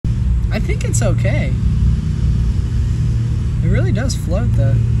think it's okay. It really does float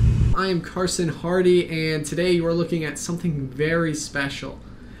though. I am Carson Hardy, and today you are looking at something very special.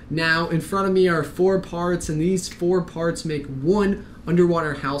 Now, in front of me are 4 parts, and these 4 parts make one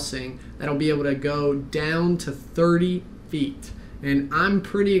underwater housing that'll be able to go down to 30 feet. And I'm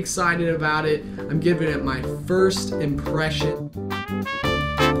pretty excited about it. I'm giving it my first impression.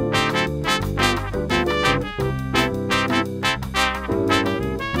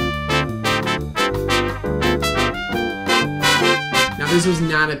 This was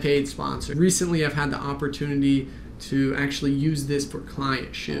not a paid sponsor. Recently, I've had the opportunity to actually use this for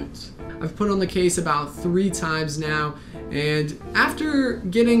client shoots. I've put on the case about 3 times now, and after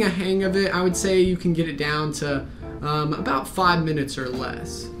getting a hang of it, I would say you can get it down to about 5 minutes or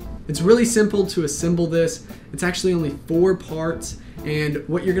less. It's really simple to assemble this. It's actually only 4 parts, and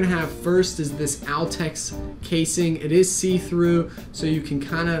what you're gonna have first is this Outex casing. It is see-through, so you can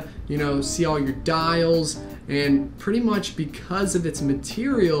kind of, see all your dials, and pretty much because of its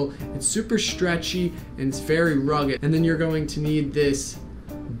material, it's super stretchy and it's very rugged. And then you're going to need this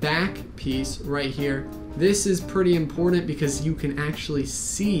back piece right here. This is pretty important because you can actually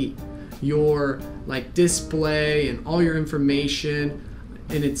see your display and all your information,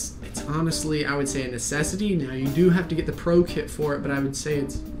 and it's honestly, I would say, a necessity. Now, you do have to get the pro kit for it, but I would say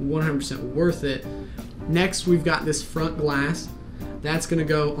it's 100% worth it. Next, we've got this front glass. That's gonna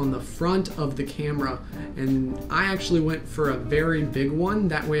go on the front of the camera, and I actually went for a very big one.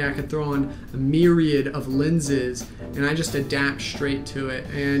 That way I could throw on a myriad of lenses and I just adapt straight to it.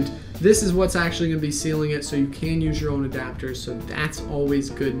 And this is what's actually gonna be sealing it, so you can use your own adapters, so that's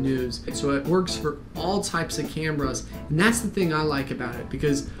always good news. So it works for all types of cameras, and that's the thing I like about it,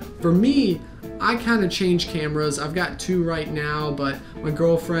 because for me, I kind of change cameras. I've got 2 right now, but my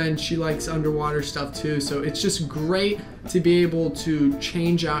girlfriend, she likes underwater stuff too, so it's just great to be able to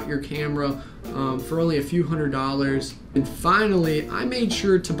change out your camera for only a few $100s. And finally, I made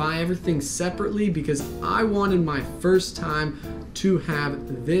sure to buy everything separately because I wanted my first time to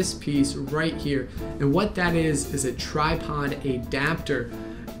have this piece right here. And what that is a tripod adapter.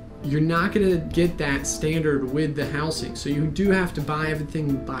 You're not gonna get that standard with the housing, so you do have to buy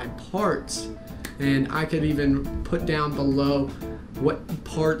everything by parts. And I could even put down below what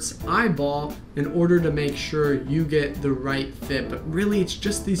parts I bought in order to make sure you get the right fit. But really, it's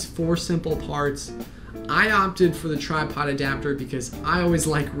just these 4 simple parts. I opted for the tripod adapter because I always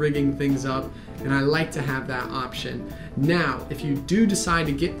like rigging things up, and I like to have that option. Now, if you do decide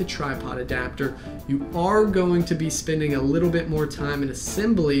to get the tripod adapter, you are going to be spending a little bit more time in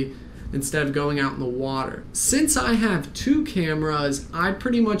assembly instead of going out in the water. Since I have 2 cameras, I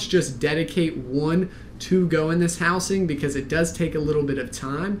pretty much just dedicate one to go in this housing because it does take a little bit of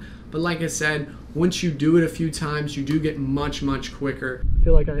time. But like I said, once you do it a few times, you do get much quicker. I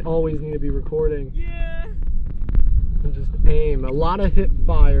feel like I always need to be recording. Yeah. And just aim. A lot of hip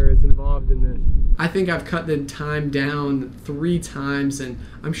fire is involved in this. I think I've cut the time down 3 times, and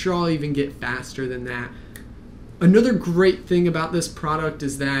I'm sure I'll even get faster than that. Another great thing about this product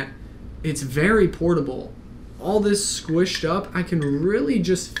is that it's very portable. All this squished up, I can really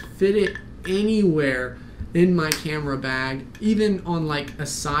just fit it anywhere in my camera bag, even on a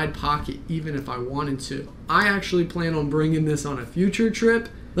side pocket, even if I wanted to. I actually plan on bringing this on a future trip.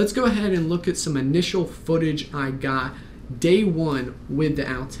 Let's go ahead and look at some initial footage I got day 1 with the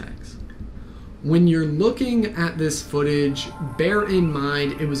Outex. When you're looking at this footage, bear in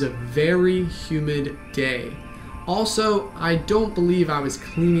mind it was a very humid day. Also, I don't believe I was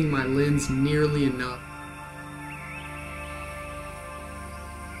cleaning my lens nearly enough.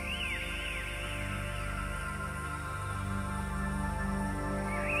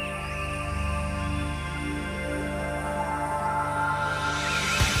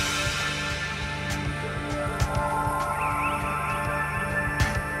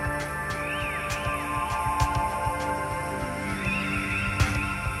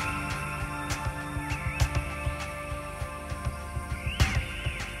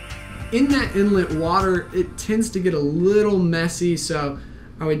 In that inlet water, it tends to get a little messy, so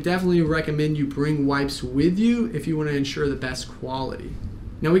I would definitely recommend you bring wipes with you if you want to ensure the best quality.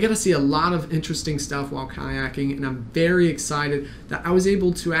 Now, we got to see a lot of interesting stuff while kayaking, and I'm very excited that I was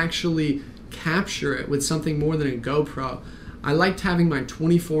able to actually capture it with something more than a GoPro. I liked having my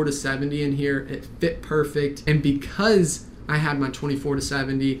 24-70 in here. It fit perfect, and because I had my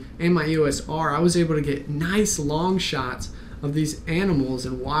 24-70 and my EOS R, I was able to get nice long shots of these animals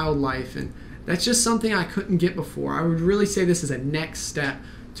and wildlife, and that's just something I couldn't get before. I would really say this is a next step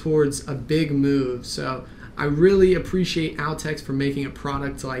towards a big move. So I really appreciate Outex for making a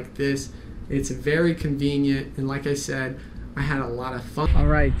product like this. It's very convenient, and like I said, I had a lot of fun. All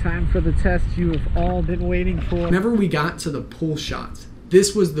right, time for the test you have all been waiting for. Whenever we got to the pool shots,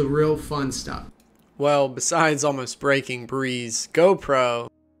 this was the real fun stuff. Well, besides almost breaking Bree's GoPro,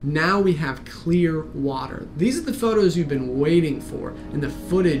 now we have clear water. These are the photos you've been waiting for and the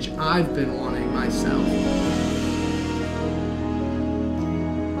footage I've been wanting myself.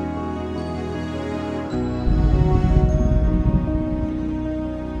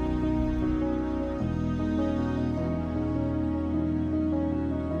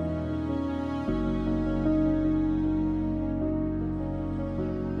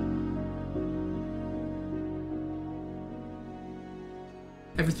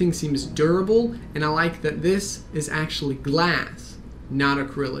 Everything seems durable, and I like that this is actually glass, not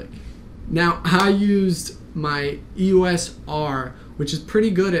acrylic. Now, I used my EOS R, which is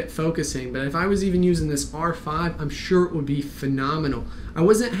pretty good at focusing, but if I was even using this R5, I'm sure it would be phenomenal. I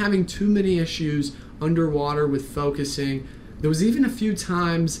wasn't having too many issues underwater with focusing. There was even a few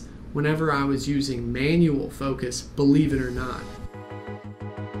times whenever I was using manual focus, believe it or not.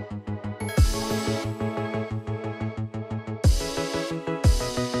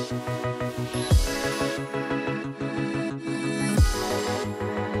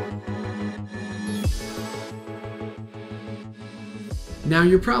 Now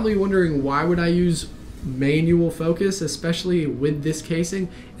you're probably wondering, why would I use manual focus, especially with this casing?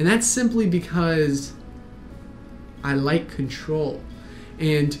 And that's simply because I like control.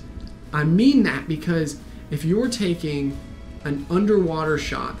 And I mean that because if you're taking an underwater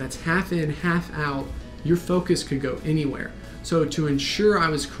shot that's half in, half out, your focus could go anywhere. So to ensure I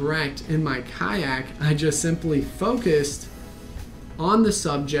was correct in my kayak, I just simply focused on the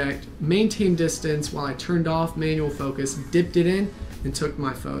subject, maintained distance while I turned off manual focus, dipped it in, and took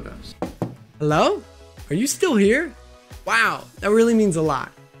my photos. hello? Are you still here? Wow, that really means a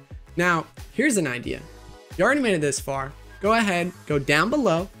lot. Now, here's an idea. You already made it this far. Go ahead, go down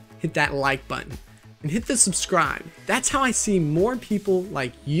below, hit that like button, and hit the subscribe. That's how I see more people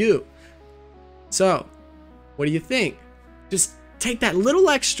like you. So, what do you think? Just take that little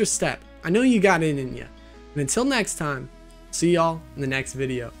extra step. I know you got it in you. And until next time, see y'all in the next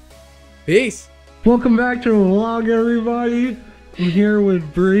video. Peace. Welcome back to the vlog, everybody. I'm here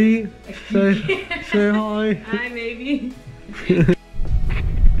with Bree. Say hi. Hi, maybe.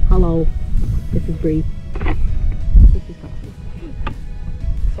 Hello, this is Bree. This is Carson.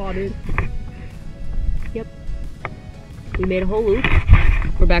 Saw dude. Yep. We made a whole loop.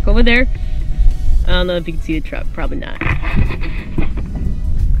 We're back over there. I don't know if you can see the truck. Probably not.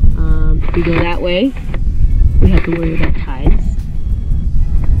 If we go that way, we have to worry about tides.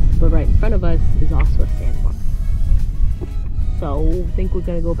 But right in front of us is also a sandbar. So I think we're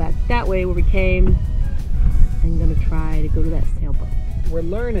gonna go back that way where we came. I'm gonna try to go to that sailboat. We're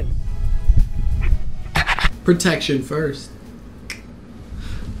learning. Protection first.